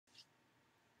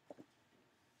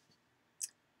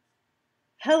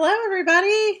Hello,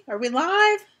 everybody. Are we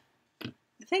live?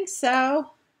 I think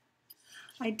so.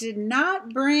 I did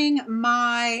not bring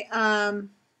my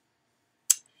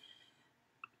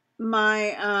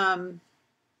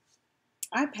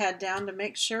iPad down to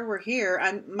make sure we're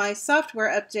here. My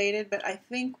software updated, but I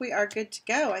think we are good to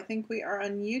go. I think we are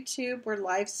on YouTube. We're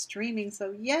live streaming,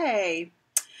 so yay!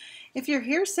 If you're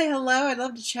here, say hello. I'd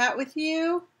love to chat with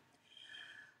you.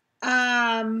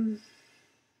 Happy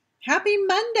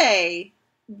Monday,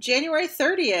 January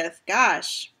 30th.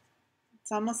 Gosh,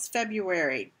 it's almost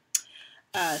February.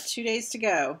 2 days to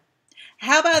go.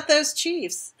 How about those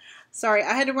Chiefs? Sorry,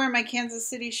 I had to wear my Kansas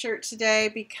City shirt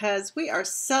today because we are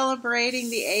celebrating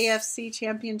the AFC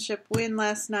Championship win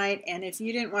last night, and if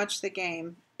you didn't watch the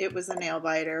game, it was a nail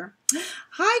biter.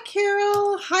 Hi,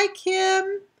 Carol. Hi,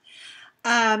 Kim.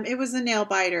 It was a nail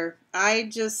biter. I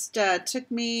just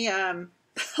took me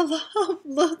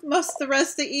most of the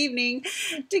rest of the evening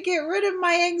to get rid of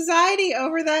my anxiety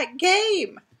over that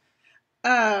game.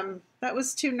 That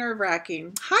was too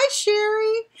nerve-wracking. Hi,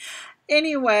 Sherry.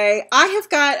 Anyway, I've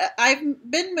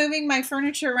been moving my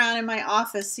furniture around in my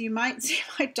office, so you might see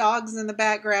my dogs in the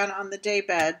background on the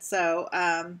daybed. So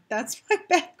that's my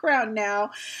background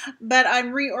now. But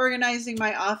I'm reorganizing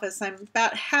my office. I'm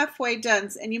about halfway done,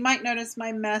 and you might notice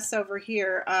my mess over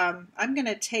here. I'm going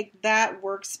to take that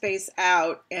workspace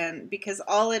out, and because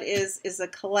all it is a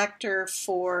collector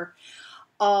for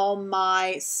all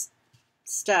my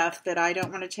stuff that I don't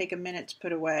want to take a minute to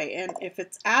put away. And if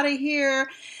it's out of here,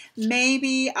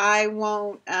 maybe I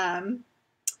won't pile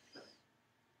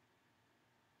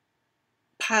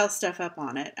stuff up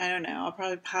on it. I don't know. I'll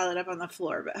probably pile it up on the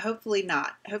floor, but hopefully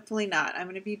not. Hopefully not. I'm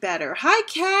going to be better. Hi,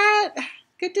 Kat.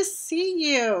 Good to see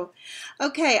you.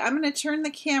 Okay, I'm going to turn the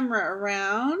camera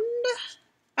around.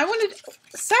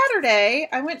 Saturday,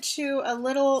 I went to a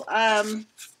little,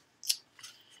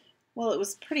 well, it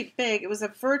was pretty big. It was a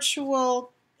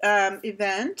virtual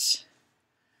event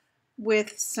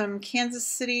with some Kansas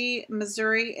City,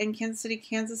 Missouri, and Kansas City,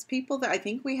 Kansas people. I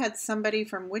think we had somebody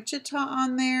from Wichita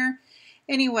on there.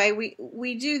 Anyway,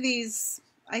 we do these,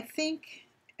 I think,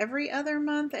 every other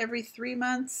month, every 3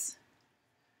 months.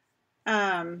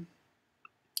 And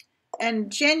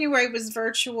January was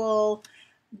virtual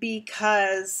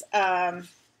because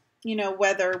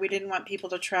weather. We didn't want people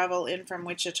to travel in from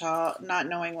Wichita not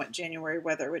knowing what January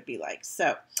weather would be like.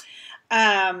 So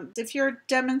if you're a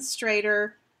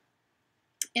demonstrator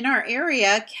in our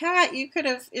area, Kat, you could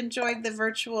have enjoyed the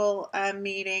virtual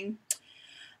meeting.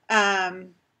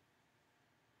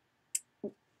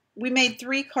 We made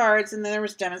 3 cards, and then there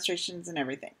was demonstrations and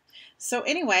everything. So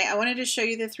anyway, I wanted to show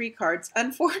you the 3 cards.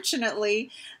 Unfortunately,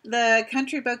 the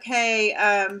Country Bouquet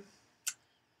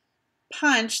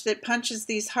punch that punches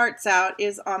these hearts out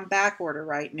is on back order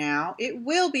right now. It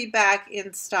will be back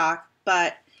in stock,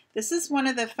 but this is one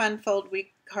of the Fun Fold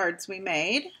Week cards we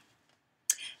made.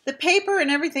 The paper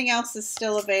and everything else is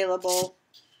still available,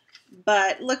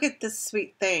 but look at this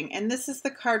sweet thing. And this is the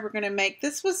card we're going to make.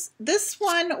 This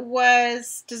one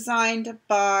was designed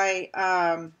by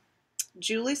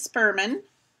Julie Spurman.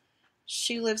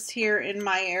 She lives here in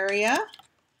my area.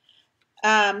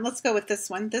 Let's go with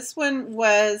this one. This one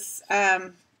was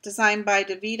designed by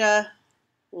Davida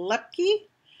Lepke,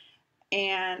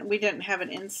 and we didn't have an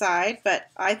inside,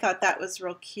 but I thought that was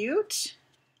real cute.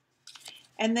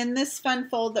 And then this fun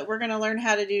fold that we're going to learn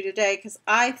how to do today, because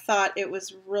I thought it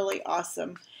was really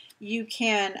awesome. You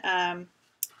can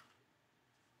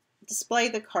display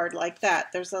the card like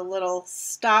that. There's a little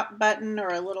stop button or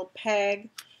a little peg.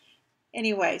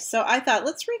 Anyway, so I thought,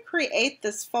 let's recreate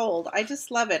this fold. I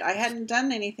just love it. I hadn't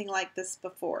done anything like this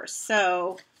before,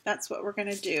 so that's what we're going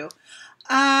to do.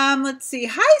 Let's see.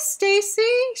 Hi, Stacy.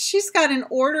 She's got an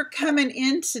order coming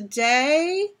in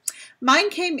today. Mine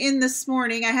came in this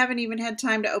morning. I haven't even had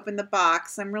time to open the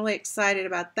box. I'm really excited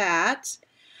about that.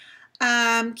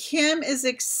 Kim is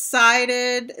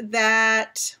excited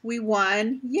that we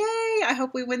won. Yay! I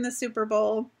hope we win the Super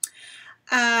Bowl.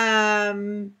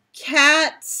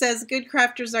 Kat says good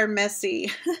crafters are messy.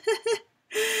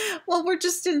 Well, we're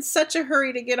just in such a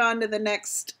hurry to get on to the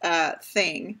next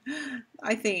thing,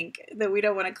 I think, that we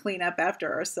don't want to clean up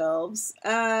after ourselves.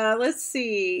 Let's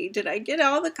see. Did I get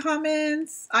all the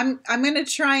comments? I'm going to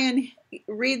try and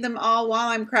read them all while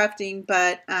I'm crafting,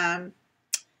 but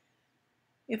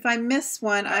if I miss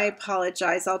one, I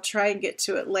apologize. I'll try and get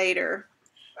to it later.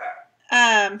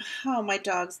 Oh, my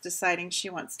dog's deciding she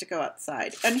wants to go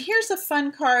outside. And here's a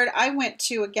fun card. I went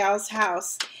to a gal's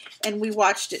house and we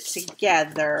watched it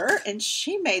together, and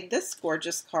she made this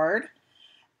gorgeous card.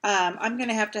 I'm going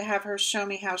to have her show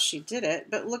me how she did it,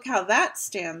 but look how that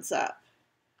stands up.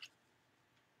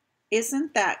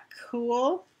 Isn't that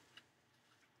cool?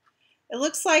 It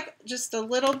looks like just a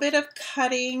little bit of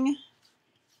cutting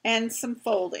and some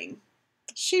folding.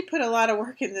 She put a lot of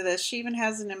work into this. She even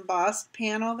has an embossed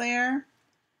panel there.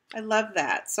 I love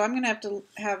that. So I'm going to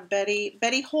have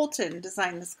Betty Holton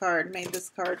design this card, made this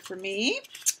card for me.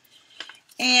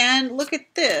 And look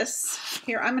at this.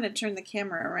 Here, I'm going to turn the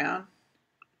camera around.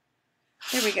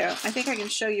 There we go. I think I can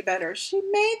show you better. She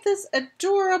made this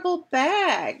adorable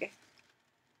bag.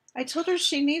 I told her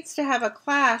she needs to have a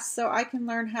class so I can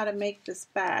learn how to make this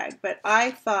bag, but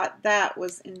I thought that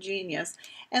was ingenious.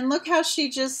 And look how she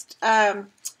just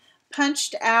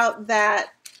punched out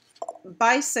that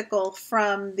bicycle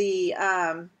from the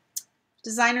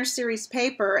Designer Series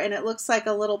paper, and it looks like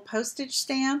a little postage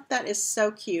stamp. That is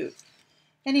so cute.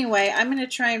 Anyway, I'm going to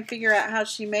try and figure out how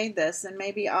she made this, and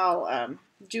maybe I'll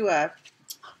do a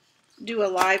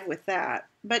live with that.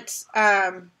 But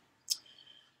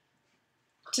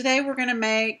today we're going to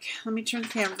make, let me turn the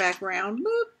camera back around.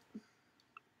 Boop.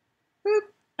 Boop.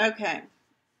 Okay.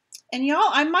 And y'all,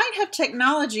 I might have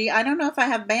technology. I don't know if I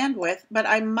have bandwidth, but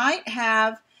I might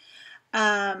have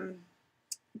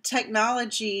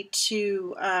technology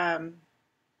to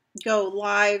go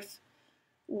live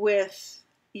with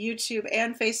YouTube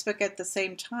and Facebook at the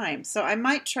same time. So I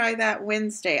might try that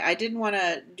Wednesday. I didn't want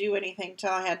to do anything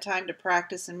till I had time to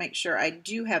practice and make sure I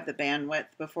do have the bandwidth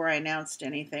before I announced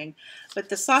anything. But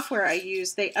the software I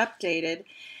use, they updated,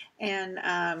 and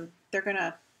they're going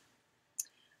to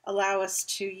allow us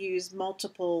to use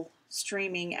multiple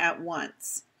streaming at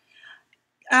once.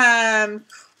 Kim,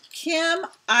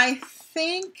 I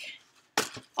think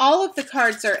all of the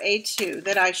cards are A2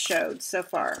 that I showed so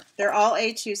far. They're all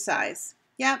A2 size.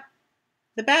 Yep.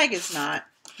 The bag is not.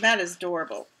 That is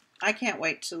adorable. I can't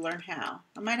wait to learn how.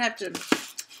 I might have to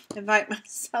invite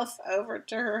myself over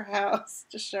to her house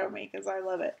to show me because I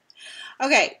love it.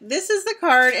 Okay, this is the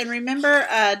card, and remember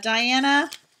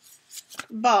Diana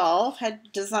Ball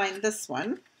had designed this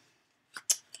one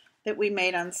that we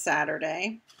made on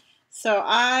Saturday. So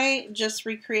I just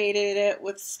recreated it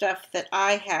with stuff that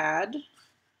I had.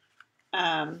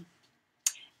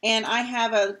 And I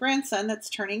have a grandson that's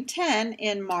turning 10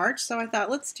 in March, so I thought,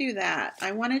 let's do that.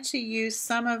 I wanted to use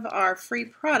some of our free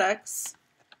products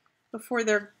before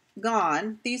they're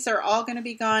gone. These are all going to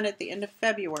be gone at the end of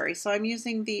February. So I'm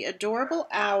using the Adorable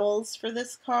Owls for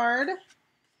this card.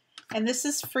 And this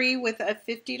is free with a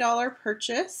 $50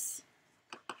 purchase.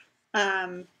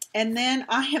 And then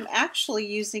I am actually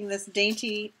using this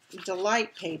Dainty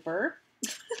Delight paper.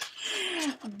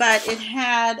 But it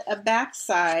had a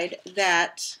backside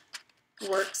that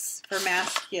works for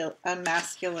a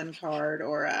masculine card,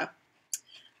 or I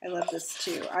love this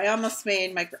too. I almost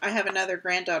made I have another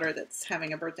granddaughter that's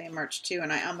having a birthday in March too,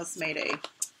 and I almost made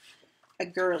a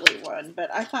girly one,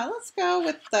 but I thought let's go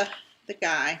with the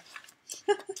guy.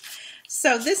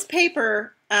 So this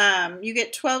paper, you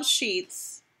get 12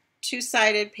 sheets,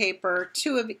 two-sided paper,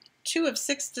 two of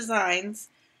 6 designs.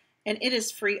 And it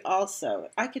is free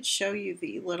also. I could show you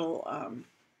the little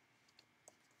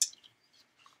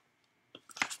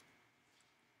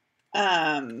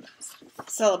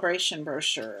celebration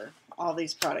brochure, all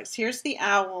these products. Here's the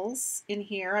owls in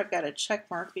here. I've got a check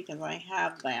mark because I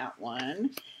have that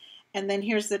one. And then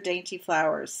here's the dainty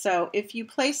flowers. So if you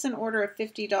place an order of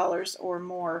 $50 or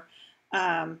more,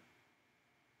 and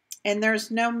there's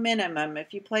no minimum.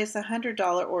 If you place a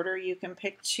 $100 order, you can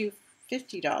pick 2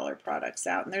 $50 products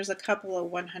out, and there's a couple of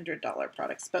 $100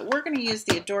 products, but we're going to use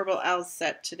the Adorable Owls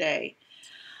set today.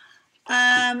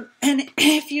 And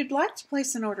if you'd like to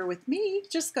place an order with me,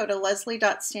 just go to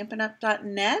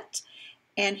leslie.stampinup.net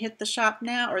and hit the shop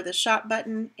now, or the shop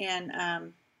button,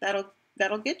 and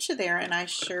that'll get you there, and I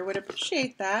sure would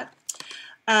appreciate that.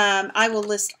 I will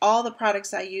list all the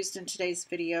products I used in today's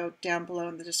video down below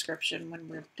in the description when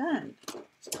we're done.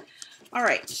 All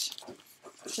right.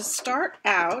 To start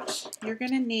out, you're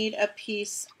going to need a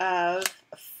piece of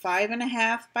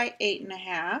 5.5 by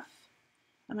 8.5.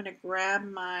 I'm going to grab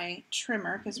my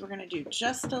trimmer because we're going to do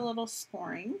just a little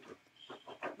scoring.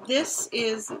 This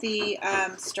is the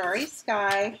Starry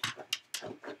Sky.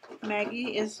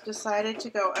 Maggie has decided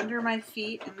to go under my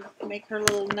feet and make her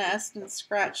little nest and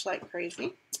scratch like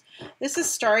crazy. This is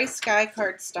Starry Sky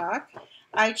cardstock.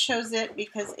 I chose it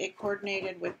because it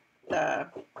coordinated with the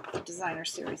Designer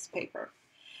Series paper.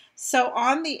 So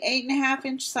on the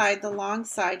 8.5-inch side, the long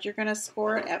side, you're going to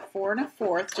score it at 4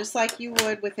 1/4, just like you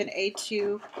would with an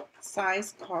A2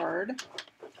 size card.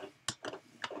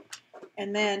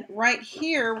 And then right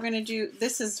here, we're going to do,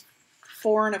 this is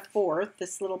 4 1/4,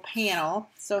 this little panel.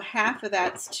 So half of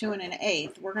that's 2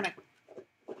 1/8. We're going to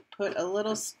put a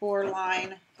little score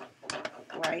line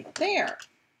right there.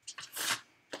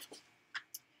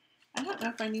 don't know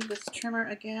if I need this trimmer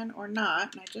again or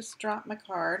not, and I just dropped my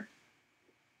card.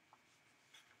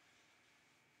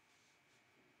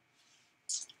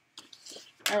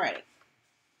 Alrighty.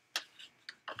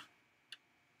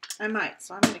 I might,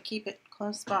 so I'm going to keep it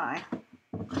close by.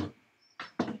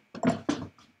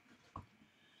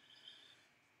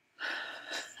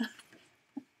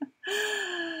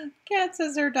 Kat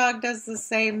says her dog does the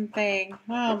same thing.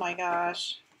 Oh my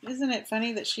gosh. Isn't it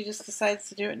funny that she just decides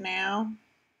to do it now?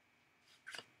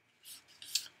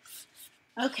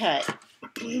 Okay.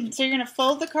 So you're going to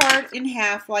fold the card in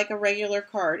half like a regular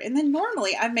card. And then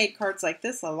normally I've made cards like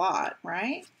this a lot,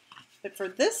 right? But for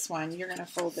this one, you're going to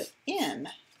fold it in.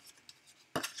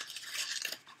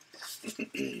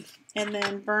 And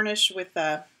then burnish with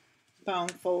a bone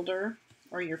folder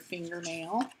or your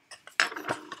fingernail.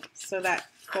 So that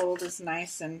fold is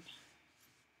nice and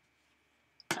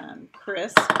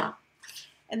crisp.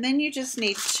 And then you just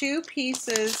need 2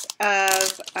 pieces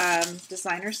of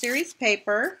Designer Series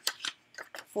paper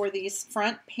for these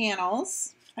front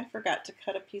panels. I forgot to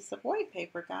cut a piece of white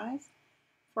paper, guys,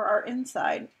 for our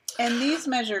inside. And these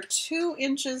measure 2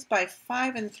 inches by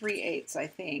 5 3/8, I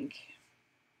think.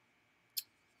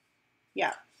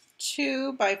 Yeah,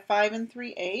 2 by 5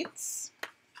 3/8.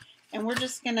 And we're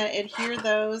just going to adhere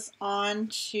those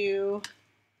onto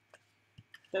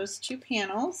those 2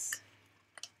 panels.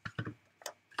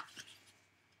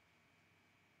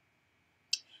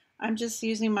 I'm just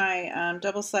using my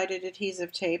double-sided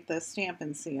adhesive tape, the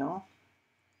Stampin' Seal.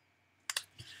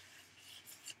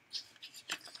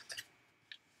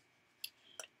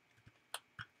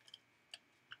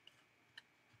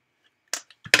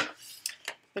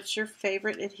 But your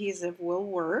favorite adhesive will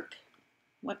work,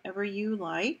 whatever you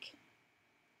like.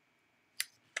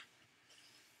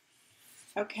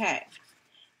 Okay,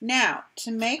 now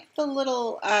to make the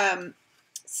little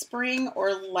spring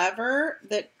or lever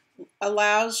that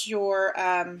allows your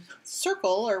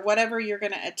circle or whatever you're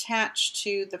going to attach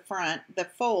to the front, the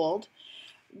fold,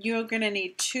 you're going to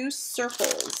need 2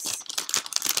 circles.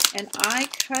 And I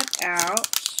cut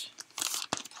out,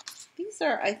 these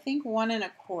are I think 1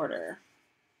 1/4.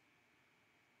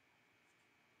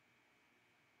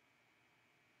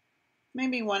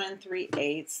 Maybe 1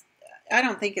 3/8. I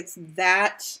don't think it's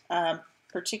that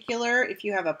particular. If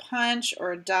you have a punch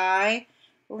or a die,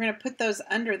 we're going to put those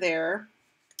under there,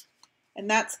 and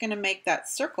that's going to make that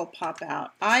circle pop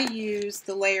out. I use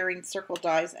the layering circle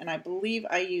dies, and I believe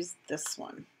I used this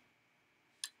one.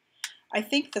 I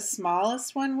think the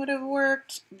smallest one would have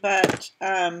worked, but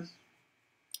I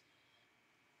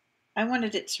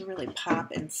wanted it to really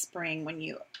pop and spring when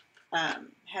you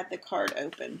had the card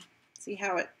open. See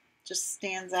how it just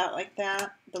stands out like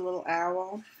that, the little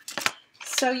owl.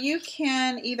 So you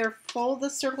can either fold the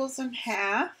circles in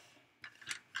half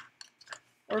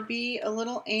or be a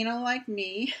little anal like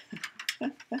me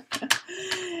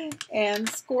and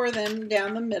score them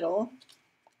down the middle.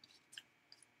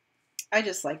 I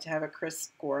just like to have a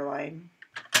crisp score line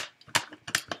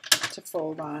to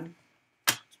fold on.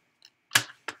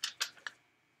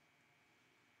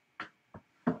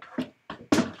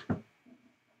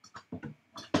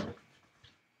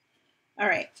 All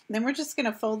right, then we're just going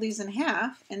to fold these in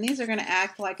half, and these are going to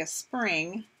act like a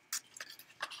spring.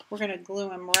 We're going to glue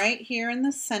them right here in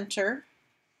the center.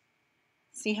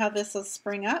 See how this will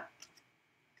spring up?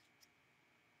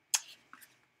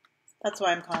 That's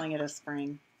why I'm calling it a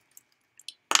spring.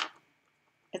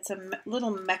 It's a little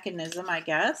mechanism, I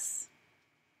guess.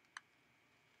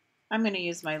 I'm going to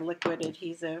use my liquid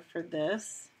adhesive for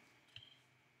this.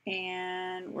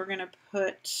 And we're going to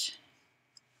put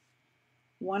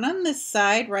one on this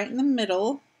side, right in the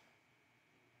middle.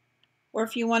 Or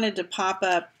if you wanted to pop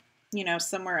up, you know,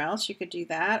 somewhere else, you could do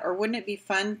that. Or wouldn't it be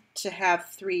fun to have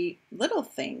 3 little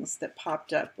things that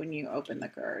popped up when you open the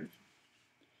card?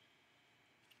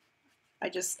 I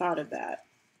just thought of that.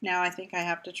 Now I think I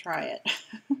have to try it.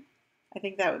 I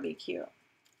think that would be cute.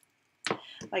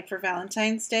 Like for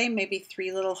Valentine's Day, maybe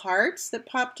 3 little hearts that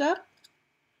popped up.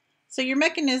 So your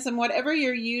mechanism, whatever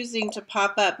you're using to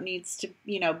pop up, needs to,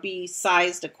 you know, be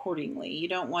sized accordingly. You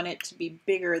don't want it to be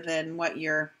bigger than what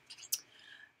your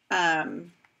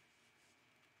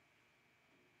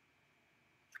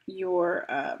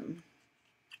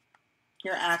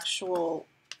actual,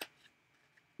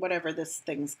 whatever this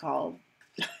thing's called,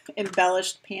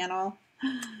 embellished panel.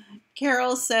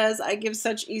 Carol says, I give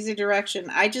such easy direction.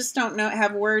 I just don't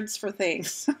have words for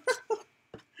things.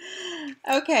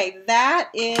 Okay, that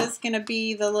is going to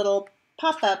be the little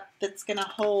pop-up that's going to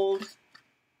hold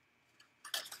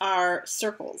our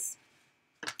circles.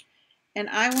 And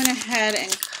I went ahead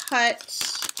and cut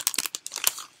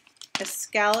a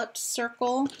scalloped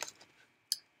circle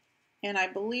And I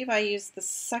believe I used the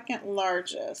second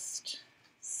largest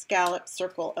scallop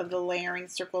circle of the layering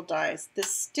circle dies. The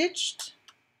stitched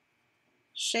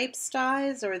shapes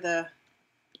dies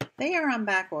they are on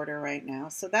back order right now,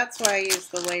 so that's why I use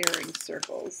the layering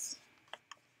circles.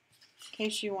 In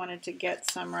case you wanted to get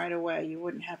some right away, you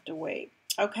wouldn't have to wait.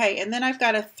 Okay, and then I've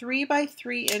got a 3 by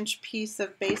 3 inch piece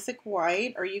of basic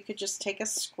white, or you could just take a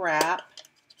scrap.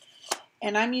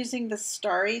 And I'm using the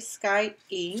Starry Sky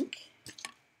ink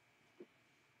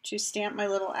to stamp my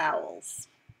little owls.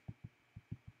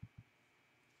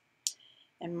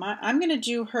 And I'm going to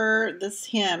do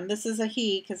him. This is a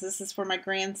he because this is for my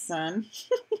grandson.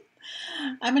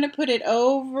 I'm going to put it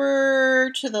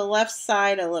over to the left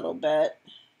side a little bit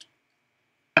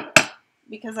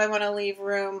because I want to leave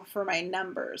room for my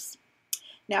numbers.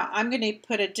 Now I'm going to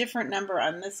put a different number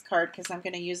on this card because I'm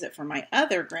going to use it for my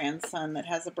other grandson that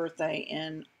has a birthday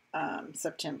in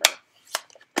September.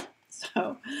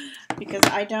 So, because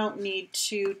I don't need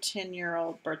two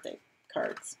 10-year-old birthday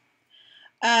cards.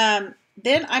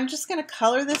 Then I'm just going to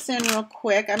color this in real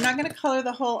quick. I'm not going to color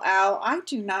the whole owl. I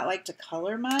do not like to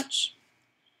color much.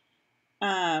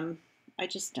 I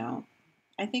just don't.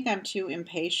 I think I'm too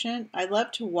impatient. I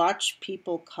love to watch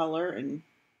people color and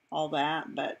all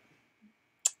that, but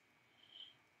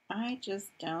I just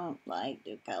don't like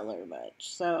to color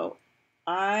much. So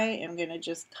I am going to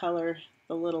just color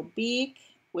the little beak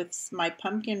with my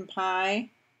pumpkin pie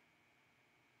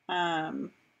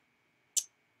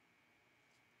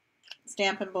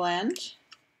Stamp and Blend.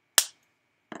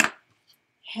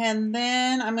 And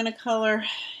then I'm going to color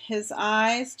his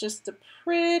eyes just a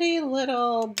pretty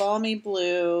little balmy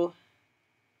blue.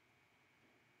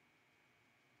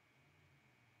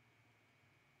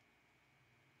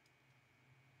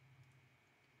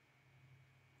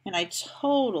 And I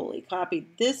totally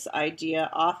copied this idea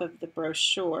off of the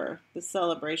brochure, the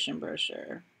celebration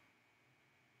brochure.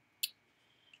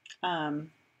 I'll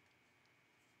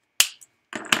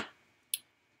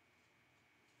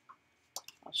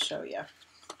show you.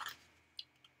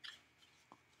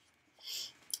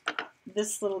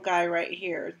 This little guy right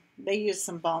here, they used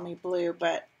some balmy blue,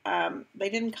 but they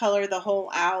didn't color the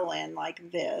whole owl in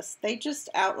like this. They just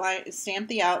stamped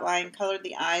the outline, colored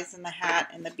the eyes and the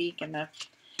hat and the beak and the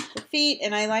feet,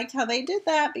 and I liked how they did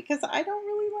that because I don't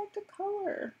really like to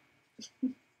color.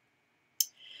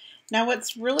 Now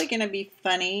what's really going to be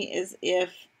funny is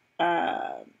if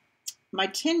my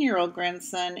 10-year-old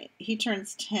grandson, he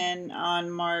turns 10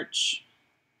 on March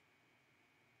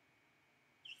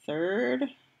 3rd.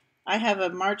 I have a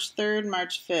March 3rd,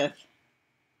 March 5th.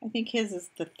 I think his is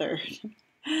the 3rd.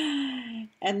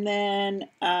 And then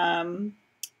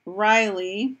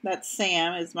Riley, that's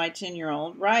Sam, is my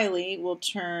 10-year-old. Riley will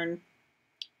turn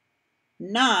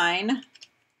 9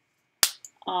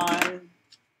 on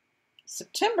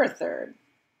September 3rd.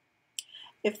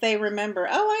 If they remember,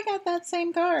 oh, I got that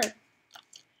same card.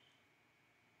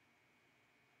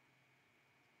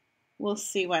 We'll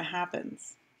see what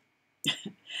happens.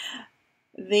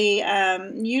 They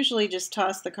usually just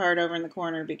toss the card over in the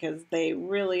corner because they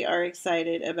really are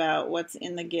excited about what's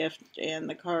in the gift and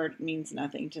the card means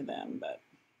nothing to them, but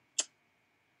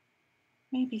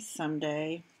maybe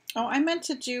someday. Oh, I meant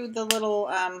to do the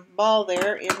little ball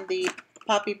there in the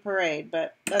Poppy Parade,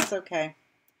 but that's okay.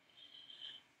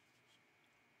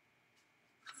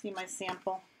 See my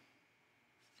sample?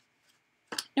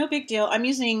 No big deal. I'm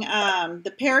using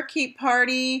the Parakeet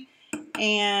Party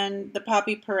and the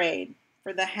Poppy Parade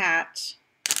for the hat.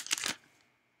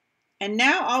 And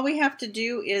now all we have to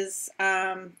do is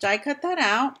die cut that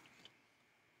out.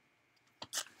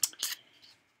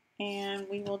 And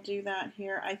we will do that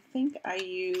here. I think I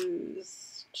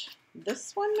used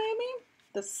this one maybe?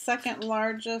 The second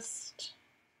largest.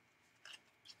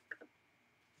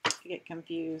 I get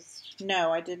confused.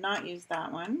 No, I did not use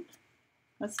that one.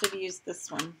 Must have used this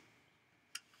one.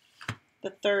 The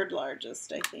third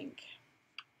largest, I think.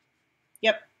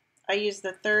 Yep, I used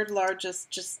the third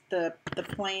largest, just the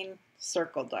plain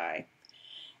circle die.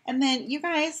 And then, you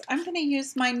guys, I'm going to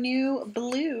use my new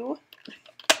blue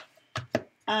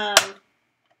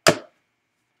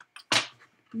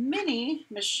mini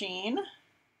machine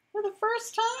for the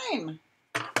first time.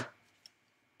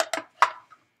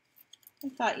 I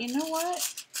thought, you know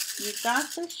what? You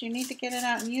got this. You need to get it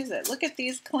out and use it. Look at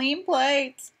these clean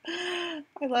plates. I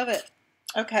love it.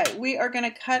 Okay, we are going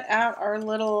to cut out our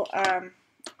little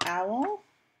owl.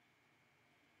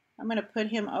 I'm going to put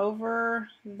him over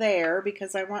there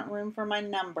because I want room for my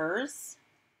numbers.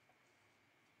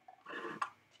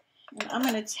 And I'm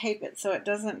going to tape it so it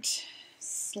doesn't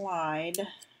slide.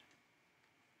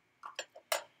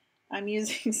 I'm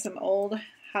using some old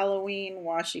Halloween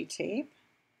washi tape.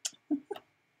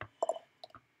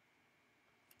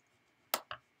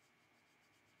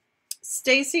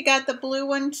 Stacy got the blue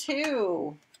one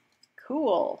too.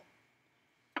 Cool.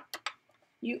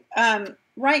 You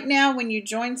right now when you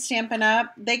join Stampin'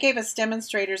 Up, they gave us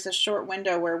demonstrators a short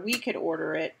window where we could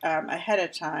order it ahead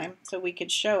of time so we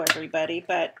could show everybody.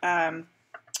 But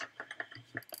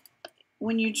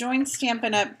when you join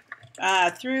Stampin' Up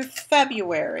through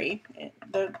February,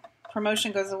 the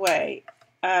promotion goes away.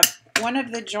 One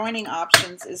of the joining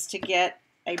options is to get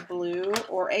a blue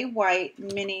or a white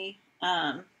mini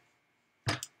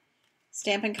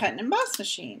Stampin' Cut and Emboss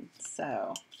machine.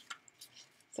 So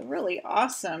it's a really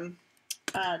awesome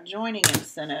joining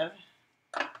incentive.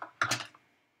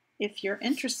 If you're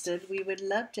interested, we would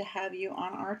love to have you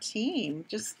on our team.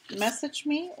 Just message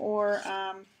me or,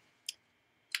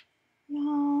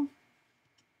 no,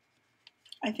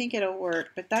 I think it'll work,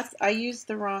 but I used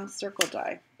the wrong circle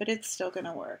die, but it's still going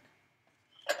to work.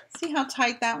 See how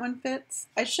tight that one fits?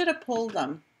 I should have pulled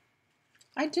them.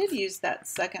 I did use that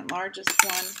second largest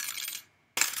one.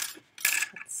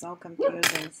 It's so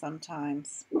confusing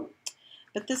sometimes.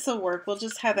 But this will work. We'll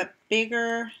just have a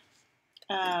bigger,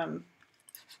 what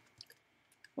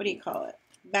do you call it?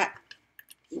 Back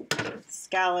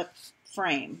scallop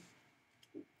frame.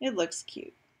 It looks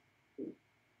cute.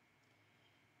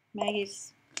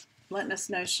 Maggie's letting us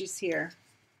know she's here.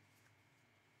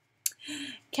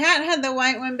 Kat had the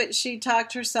white one, but she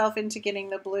talked herself into getting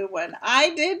the blue one.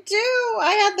 I did too.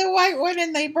 I had the white one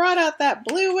and they brought out that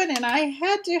blue one and I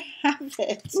had to have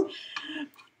it.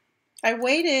 I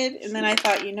waited and then I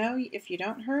thought, you know, if you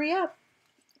don't hurry up,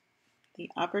 the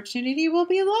opportunity will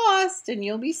be lost and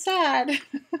you'll be sad.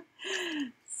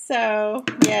 So,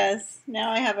 yes,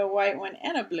 now I have a white one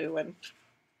and a blue one.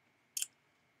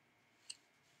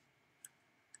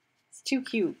 It's too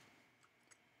cute.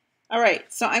 All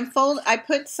right, so I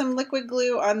put some liquid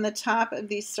glue on the top of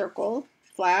these circle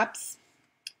flaps,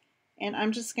 and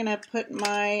I'm just gonna put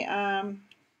my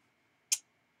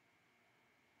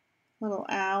little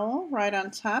owl right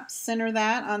on top, center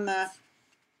that on the,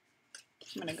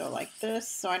 I'm gonna go like this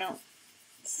so I don't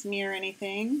smear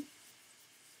anything.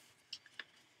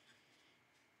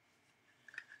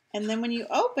 And then when you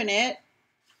open it,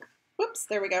 whoops,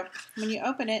 there we go. When you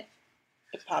open it,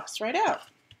 it pops right out.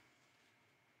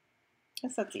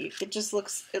 That's not deep. It just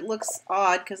looks, it looks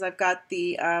odd because I've got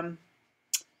the owl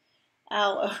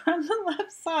over on the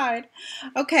left side.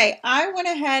 Okay, I went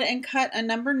ahead and cut a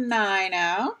number 9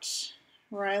 out.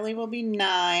 Riley will be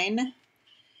 9.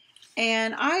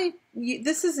 And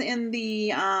this is in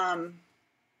the,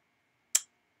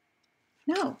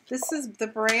 no, this is the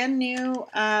brand new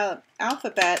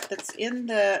alphabet that's in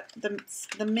the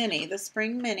mini, the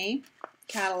spring mini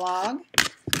catalog.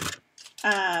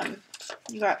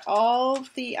 You got all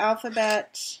the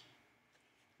alphabet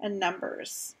and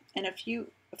numbers and a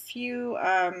few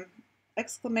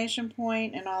exclamation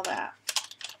point and all that.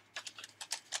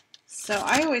 So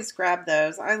I always grab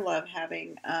those. I love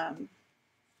having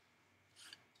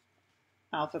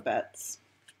alphabets.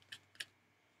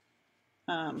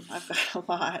 I've got a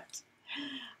lot.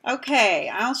 Okay,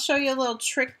 I'll show you a little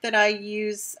trick that I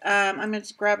use. I'm going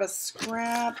to grab a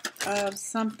scrap of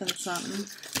something.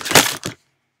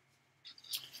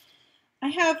 I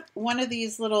have one of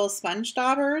these little sponge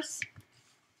daubers,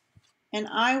 and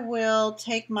I will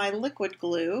take my liquid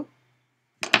glue,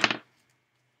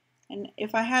 and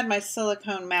if I had my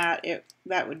silicone mat,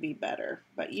 that would be better,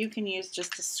 but you can use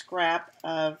just a scrap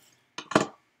of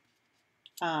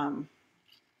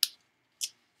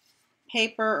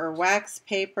paper or wax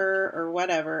paper or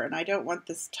whatever, and I don't want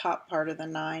this top part of the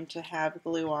 9 to have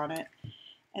glue on it.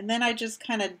 And then I just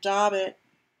kind of daub it.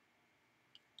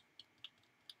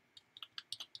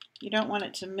 You don't want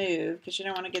it to move because you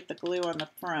don't want to get the glue on the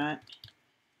front.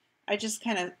 I just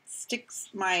kind of stick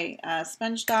my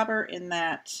sponge dauber in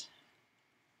that.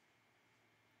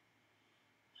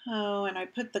 Oh, and I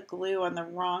put the glue on the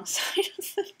wrong side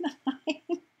of the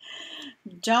 9.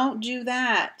 Don't do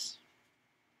that.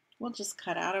 We'll just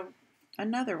cut out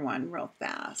another one real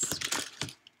fast.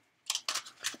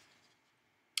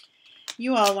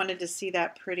 You all wanted to see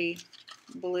that pretty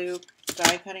blue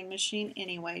die cutting machine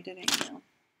anyway, didn't you?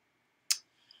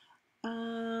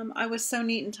 I was so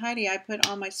neat and tidy, I put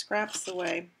all my scraps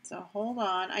away. So hold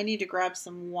on, I need to grab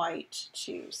some white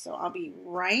too. So I'll be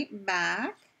right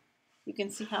back. You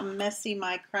can see how messy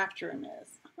my craft room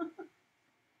is.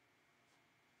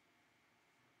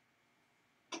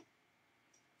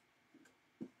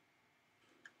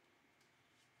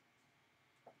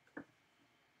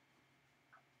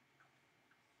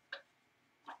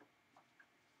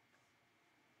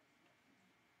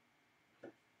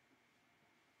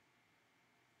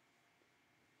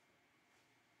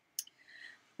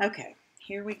 Okay,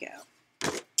 here we go.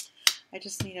 I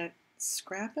just need a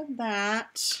scrap of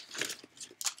that.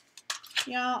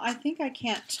 Y'all, I think I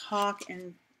can't talk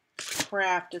and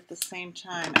craft at the same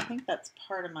time. I think that's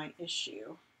part of my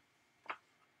issue.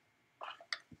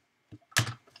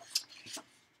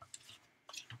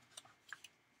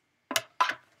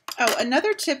 Oh,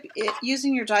 another tip,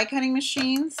 using your die cutting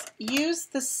machines, use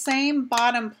the same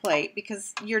bottom plate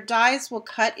because your dies will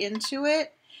cut into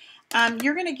it.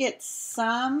 You're going to get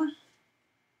some,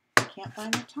 I can't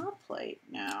find the top plate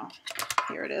now.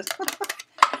 Here it is.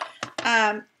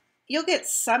 You'll get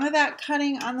some of that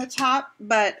cutting on the top,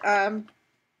 but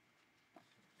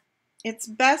it's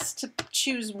best to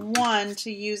choose one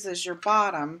to use as your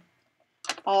bottom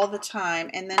all the time,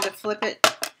 and then to flip it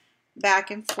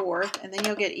back and forth, and then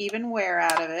you'll get even wear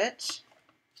out of it.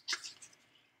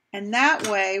 And that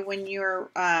way, when you're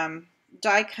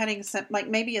die cutting some, like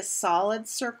maybe a solid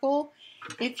circle,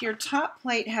 if your top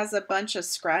plate has a bunch of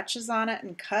scratches on it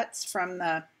and cuts from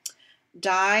the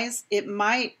dies, it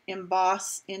might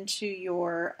emboss into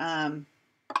your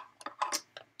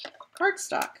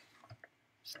cardstock.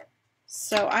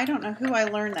 So I don't know who I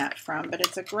learned that from, but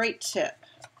it's a great tip.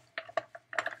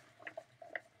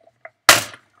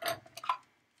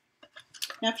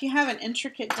 Now, if you have an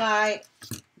intricate die,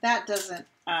 that doesn't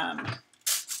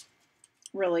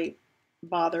really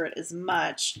bother it as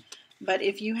much. But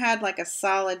if you had like a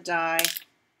solid die,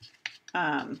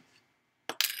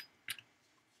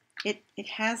 it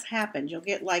has happened. You'll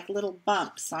get like little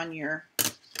bumps on your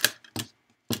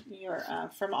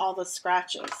from all the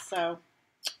scratches. So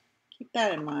keep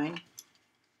that in mind.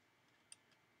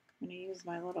 I'm going to use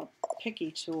my little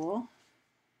picky tool.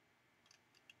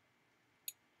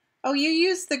 Oh, you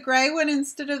used the gray one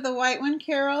instead of the white one,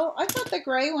 Carol? I thought the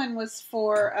gray one was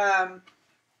for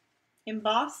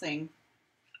embossing.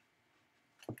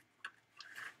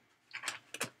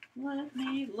 Let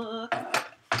me look.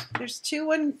 There's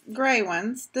two gray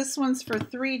ones. This one's for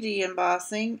 3D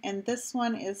embossing, and this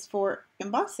one is for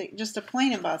embossing, just a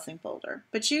plain embossing folder.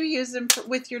 But you use them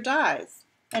with your dies,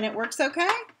 and it works okay?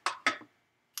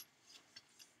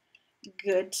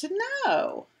 Good to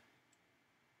know.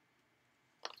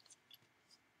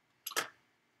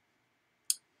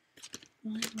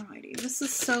 Alrighty, this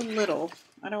is so little.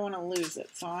 I don't want to lose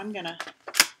it, so I'm going to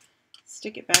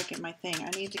stick it back in my thing. I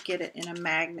need to get it in a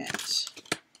magnet.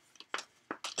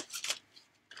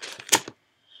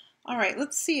 Alright,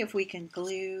 let's see if we can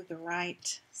glue the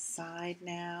right side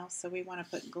now. So we want to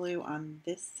put glue on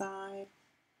this side.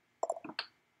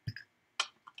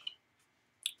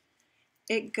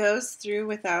 It goes through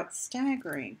without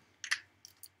staggering.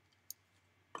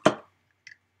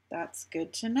 That's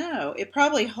good to know. It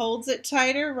probably holds it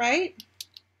tighter, right?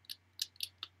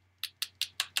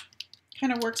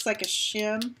 Kind of works like a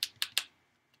shim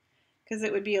because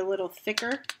it would be a little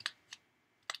thicker.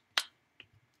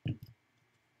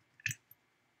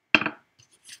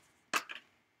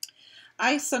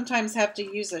 I sometimes have to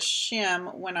use a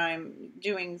shim when I'm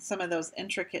doing some of those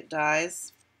intricate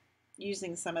dies,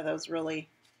 using some of those really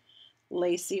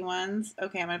lacy ones.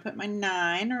 Okay, I'm going to put my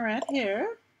 9 right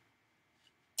here.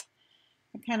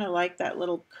 I kind of like that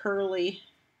little curly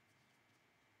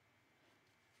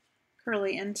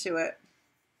into it.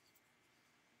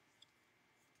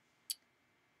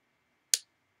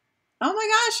 Oh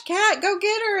my gosh, Kat, go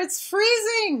get her. It's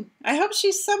freezing. I hope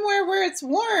she's somewhere where it's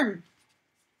warm.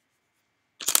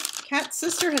 Kat's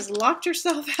sister has locked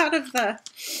herself out of the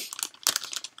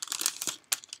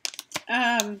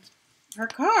her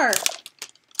car.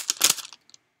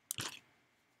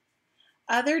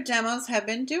 Other demos have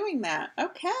been doing that.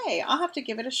 Okay, I'll have to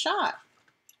give it a shot.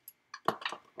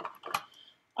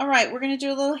 All right, we're going to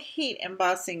do a little heat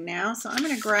embossing now. So I'm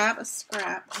going to grab a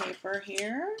scrap paper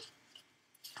here.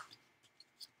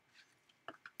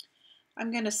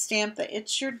 I'm going to stamp the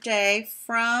It's Your Day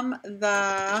from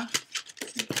the,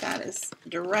 that is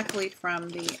directly from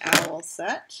the owl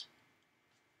set.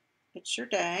 It's Your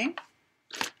Day.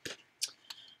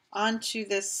 Onto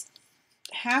this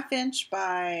 1/2 inch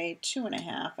by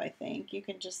 2.5, I think. You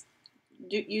can just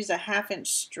use a 1/2 inch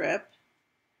strip.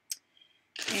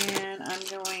 And I'm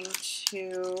going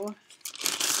to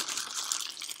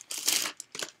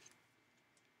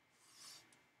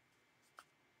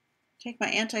take my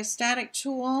anti-static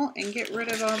tool and get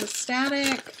rid of all the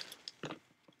static.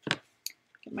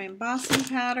 Get my embossing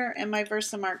powder and my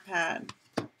Versamark pad.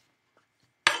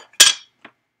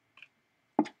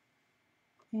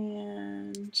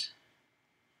 And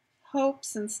hope,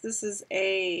 since this is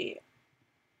a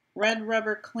red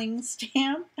rubber cling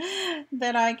stamp,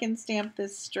 that I can stamp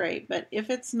this straight. But if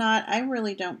it's not, I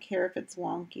really don't care if it's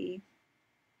wonky.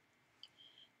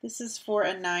 This is for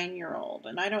a 9-year-old,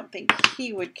 and I don't think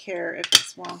he would care if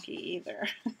it's wonky either.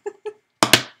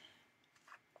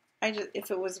 If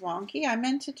it was wonky, I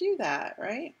meant to do that,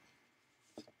 right?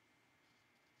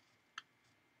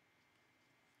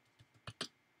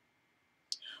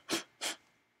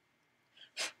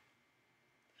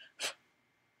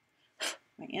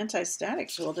 My anti-static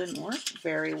tool didn't work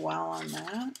very well on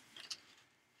that.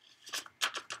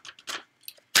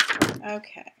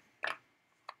 Okay.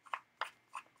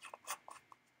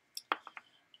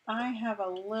 I have a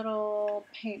little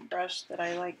paintbrush that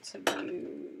I like to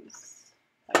use.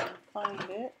 If I can find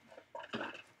it.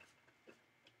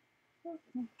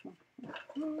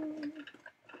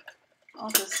 I'll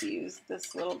just use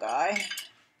this little guy.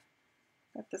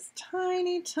 Got this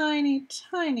tiny, tiny,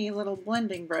 tiny little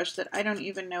blending brush that I don't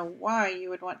even know why you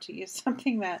would want to use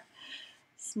something that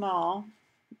small.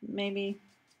 Maybe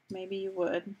you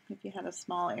would if you had a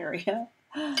small area.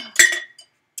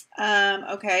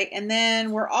 Okay, and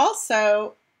then we're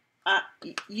also,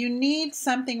 you need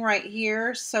something right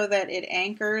here so that it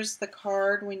anchors the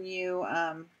card when you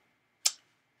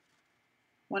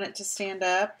want it to stand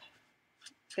up.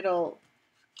 It'll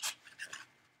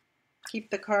keep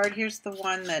the card. Here's the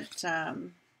one that,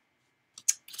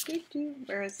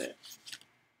 where is it?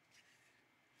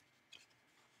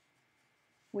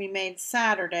 We made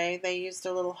Saturday. They used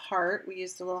a little heart. We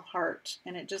used a little heart,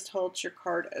 and it just holds your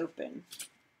card open.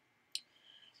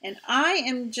 And I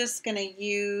am just going to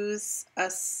use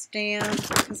a stamp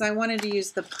because I wanted to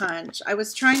use the punch. I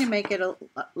was trying to make it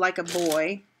like a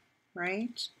boy,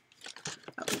 right?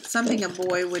 Something a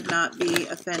boy would not be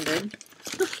offended.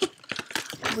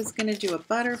 I was going to do a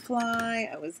butterfly.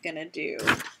 I was going to do,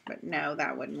 but no,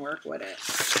 that wouldn't work, would it?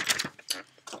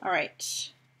 All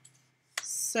right.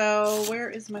 So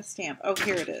where is my stamp? Oh,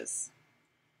 here it is.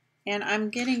 And I'm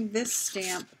getting this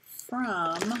stamp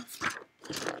from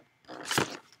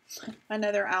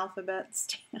another alphabet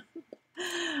stamp.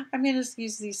 I'm going to just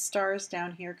use these stars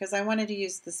down here because I wanted to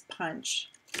use this punch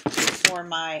for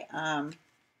my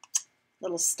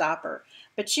little stopper.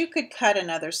 But you could cut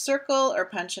another circle or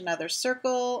punch another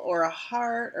circle or a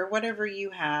heart or whatever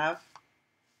you have.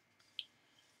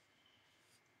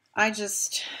 I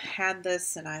just had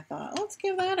this and I thought, let's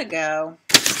give that a go.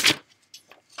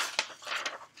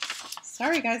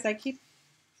 Sorry guys, I keep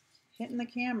hitting the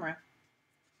camera.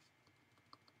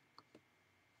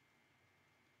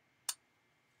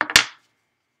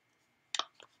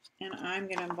 And I'm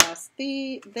going to emboss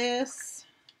this as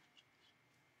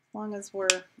long as we're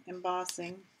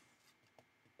embossing.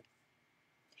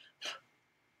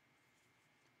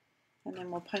 And then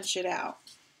we'll punch it out.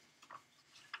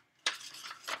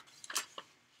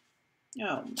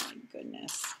 Oh my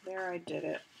goodness, there I did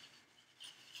it.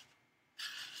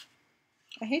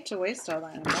 I hate to waste all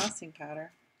that embossing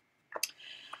powder.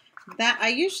 That I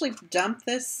usually dump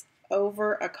this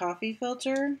over a coffee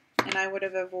filter, and I would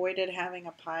have avoided having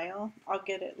a pile. I'll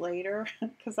get it later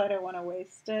because I don't want to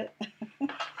waste it.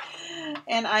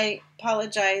 And I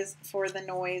apologize for the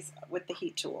noise with the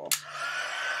heat tool.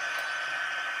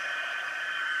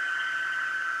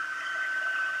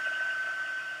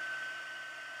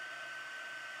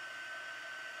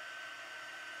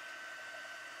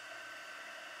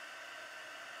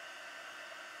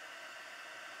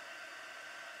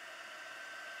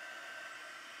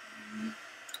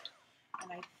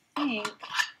 And I think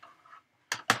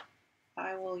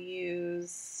I will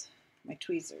use my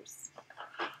tweezers.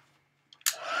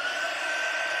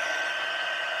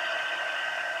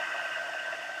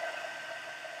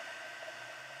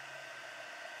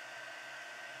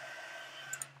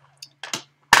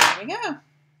 There we go.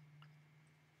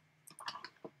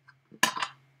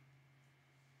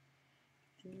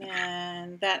 And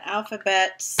then that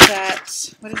alphabet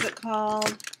set, what is it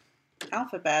called?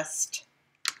 Alphabest.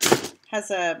 Has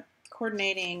a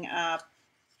coordinating, I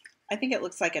think it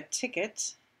looks like a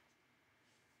ticket.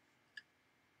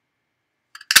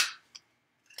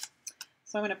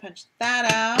 So I'm going to punch that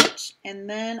out, and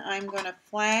then I'm going to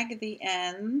flag the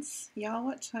ends. Y'all,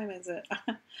 what time is it?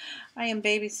 I am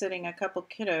babysitting a couple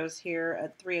kiddos here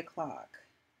at 3 o'clock.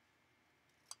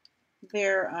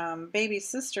 Their baby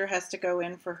sister has to go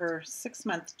in for her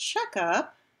 6-month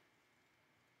checkup,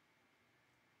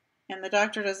 and the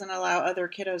doctor doesn't allow other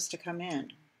kiddos to come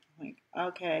in. Like,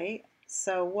 okay,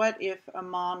 so what if a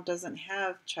mom doesn't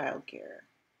have childcare?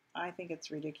 I think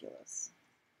it's ridiculous.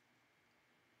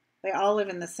 They all live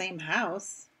in the same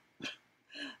house,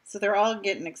 so they're all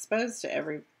getting exposed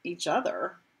to each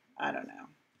other. I don't know.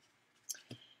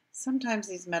 Sometimes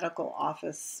these medical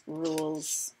office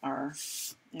rules are,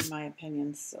 in my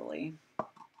opinion, silly.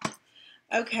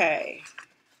 Okay.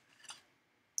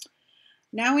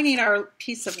 Now we need our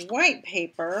piece of white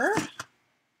paper,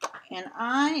 and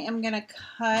I am going to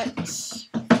cut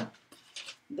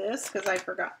this because I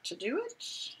forgot to do it.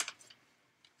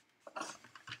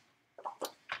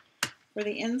 For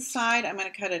the inside, I'm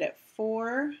going to cut it at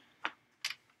 4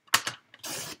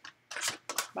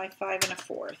 by 5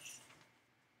 1/4.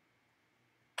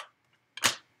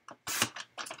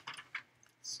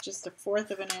 It's just 1/4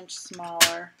 of an inch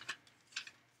smaller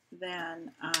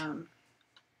than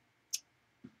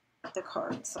the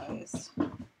card size.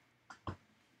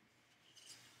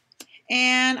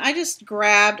 And I just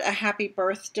grabbed a happy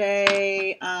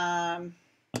birthday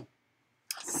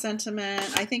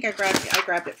sentiment. I think I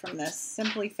grabbed it from this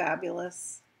Simply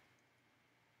Fabulous.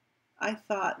 I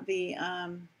thought the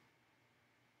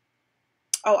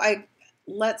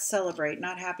let's celebrate,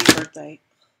 not happy birthday.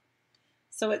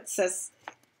 So it says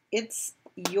it's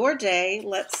your day,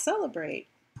 let's celebrate.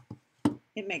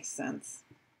 It makes sense.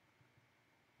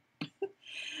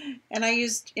 And I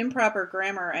used improper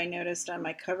grammar, I noticed, on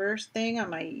my cover thing on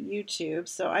my YouTube,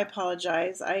 so I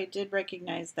apologize. I did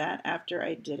recognize that after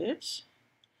I did it.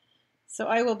 So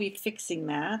I will be fixing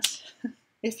that,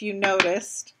 if you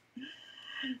noticed.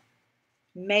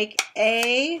 Make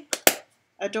a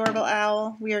adorable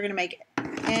owl. We are going to make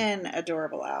an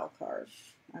adorable owl card.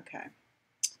 Okay.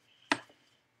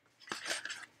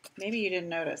 Maybe you didn't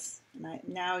notice.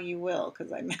 Now you will,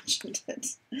 because I mentioned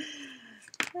it.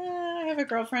 I have a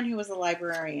girlfriend who was a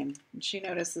librarian, and she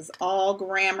notices all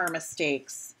grammar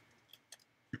mistakes.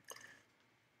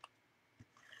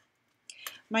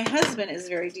 My husband is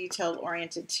very detailed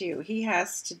oriented too. He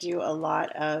has to do a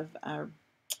lot of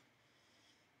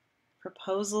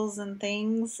proposals and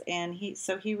things, and he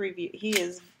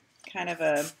is kind of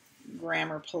a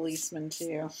grammar policeman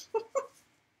too.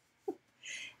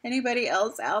 Anybody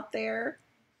else out there?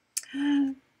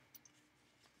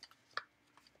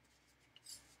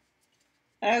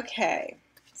 Okay,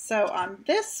 so on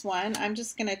this one, I'm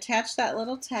just going to attach that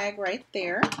little tag right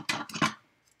there.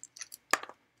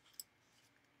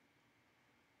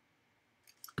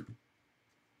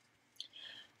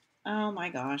 Oh my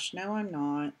gosh, no I'm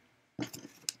not.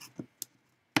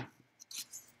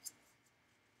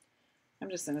 I'm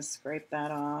just going to scrape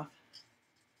that off.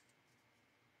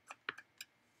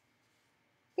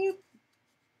 Boop.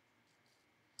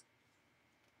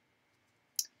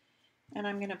 And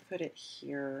I'm going to put it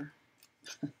here.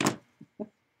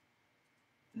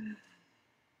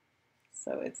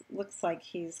 So it looks like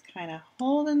he's kind of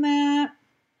holding that.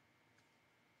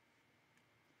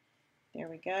 There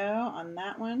we go on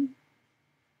that one.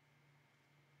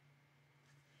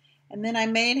 And then I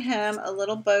made him a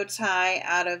little bow tie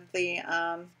out of the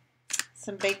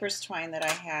some baker's twine that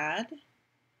I had.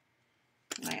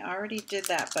 And I already did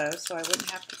that bow, so I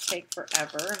wouldn't have to take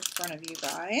forever in front of you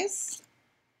guys.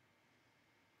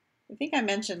 I think I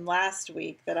mentioned last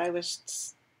week that I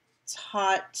was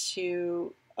taught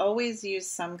to always use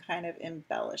some kind of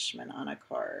embellishment on a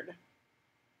card.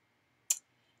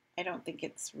 I don't think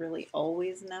it's really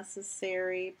always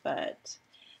necessary, but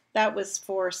that was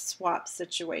for swap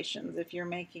situations. If you're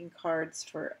making cards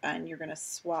and you're going to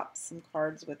swap some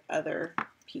cards with other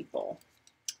people.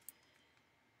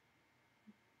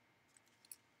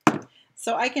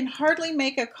 So I can hardly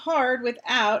make a card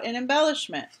without an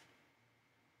embellishment.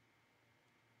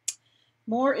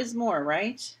 More is more,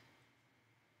 right?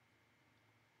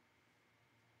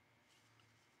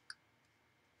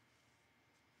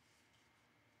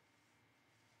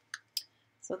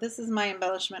 So this is my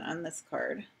embellishment on this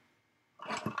card.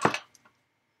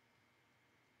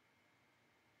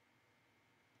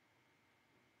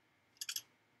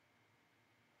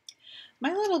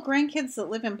 My little grandkids that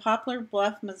live in Poplar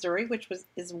Bluff, Missouri, which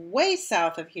is way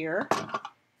south of here,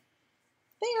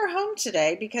 they are home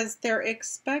today because they're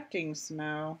expecting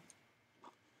snow.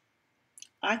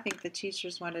 I think the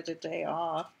teachers wanted a day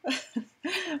off.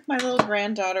 My little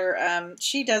granddaughter,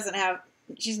 she's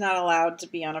not allowed to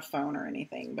be on a phone or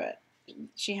anything, but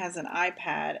she has an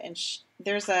iPad, and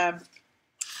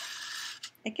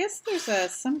I guess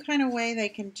there's some kind of way they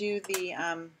can do the,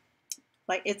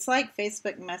 it's like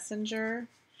Facebook Messenger,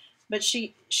 but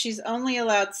she's only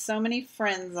allowed so many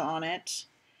friends on it,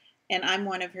 and I'm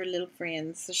one of her little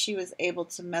friends, so she was able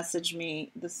to message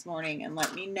me this morning and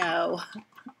let me know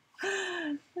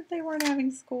that they weren't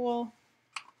having school.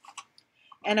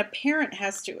 And a parent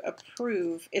has to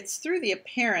approve. It's through the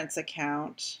parent's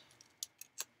account.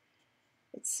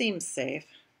 It seems safe.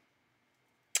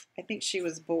 I think she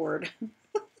was bored.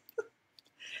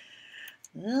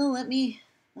 Well, let me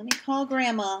call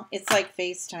Grandma. It's like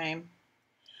FaceTime.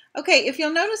 Okay, if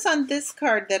you'll notice on this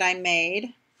card that I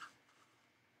made,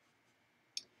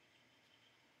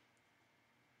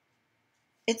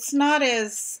 It's not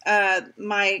as,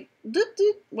 my doop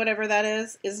doop, whatever that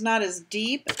is not as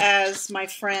deep as my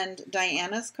friend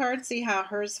Diana's card. See how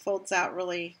hers folds out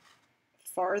really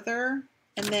farther?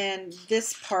 And then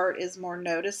this part is more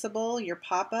noticeable, your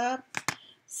pop-up.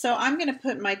 So I'm going to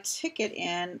put my ticket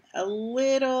in a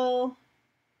little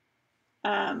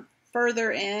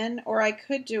further in, or I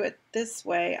could do it this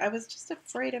way. I was just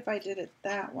afraid if I did it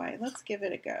that way. Let's give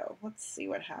it a go. Let's see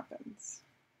what happens.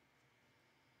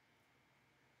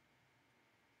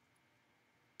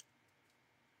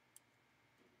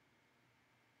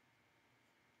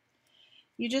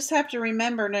 You just have to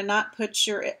remember to not put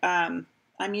your, I'm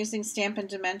using Stampin'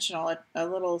 Dimensional, a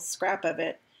little scrap of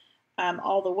it,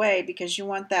 all the way, because you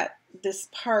want this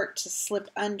part to slip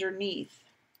underneath.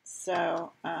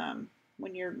 So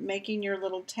when you're making your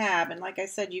little tab, and like I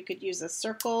said, you could use a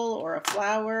circle or a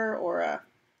flower or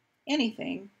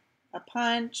anything, a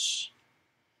punch,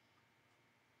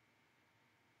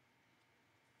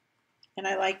 and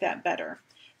I like that better.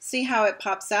 See how it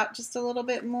pops out just a little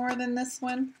bit more than this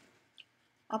one?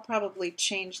 I'll probably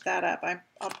change that up.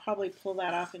 I'll probably pull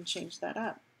that off and change that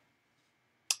up.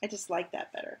 I just like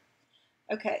that better.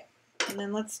 Okay, and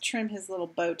then let's trim his little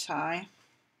bow tie.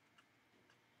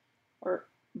 Or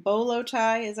bolo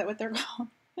tie, is that what they're called?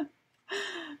 I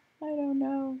don't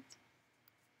know.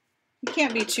 You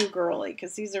can't be too girly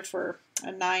because these are for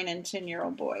a 9 and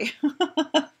 10-year-old boy.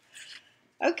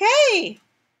 Okay,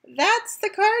 that's the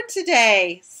card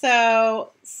today.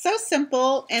 So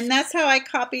simple, and that's how I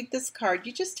copied this card.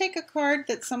 You just take a card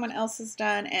that someone else has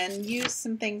done and use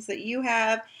some things that you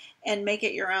have and make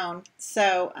it your own.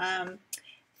 So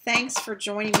thanks for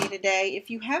joining me today. If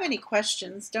you have any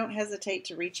questions, don't hesitate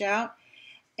to reach out.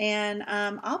 And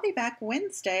I'll be back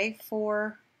Wednesday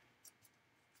for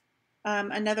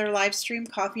another live stream,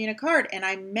 Coffee and a Card. And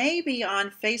I may be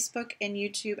on Facebook and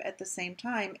YouTube at the same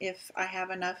time if I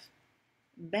have enough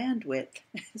bandwidth.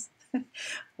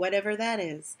 Whatever that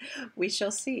is, we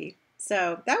shall see.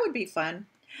 So that would be fun.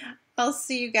 I'll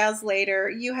see you guys later.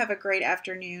 You have a great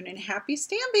afternoon and happy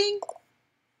stamping.